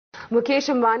Mukesh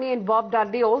Ambani and Bob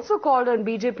Dudley also called on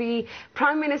BJP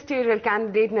Prime Ministerial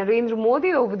candidate Narendra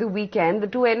Modi over the weekend. The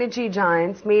two energy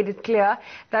giants made it clear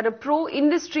that a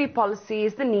pro-industry policy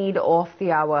is the need of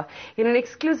the hour. In an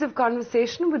exclusive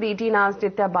conversation with 18 Hours,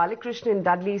 Nitya Balakrishnan,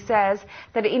 Dudley says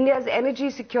that India's energy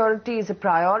security is a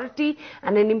priority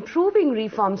and an improving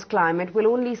reforms climate will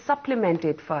only supplement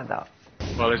it further.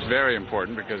 Well, it's very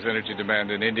important because energy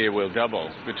demand in India will double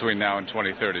between now and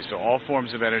 2030. So all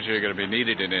forms of energy are going to be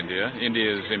needed in India.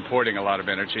 India is importing a lot of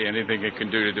energy. Anything it can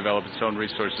do to develop its own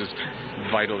resources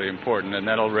is vitally important, and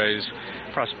that'll raise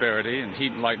prosperity and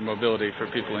heat and light and mobility for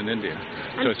people in India.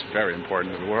 So it's very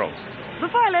important to the world.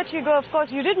 Before I let you go, of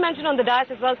course, you did mention on the dais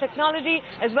as well, technology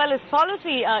as well as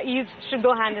policy ease should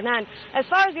go hand in hand. As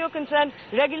far as you're concerned,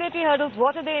 regulatory hurdles,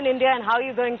 what are they in India and how are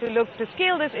you going to look to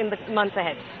scale this in the months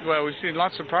ahead? Well, we've seen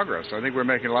lots of progress. I think we're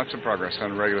making lots of progress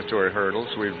on regulatory hurdles.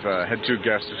 We've had 2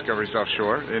 gas discoveries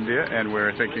offshore India, and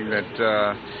we're thinking that,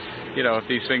 if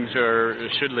these things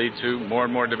should lead to more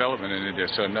and more development in India,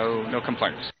 so no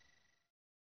complaints.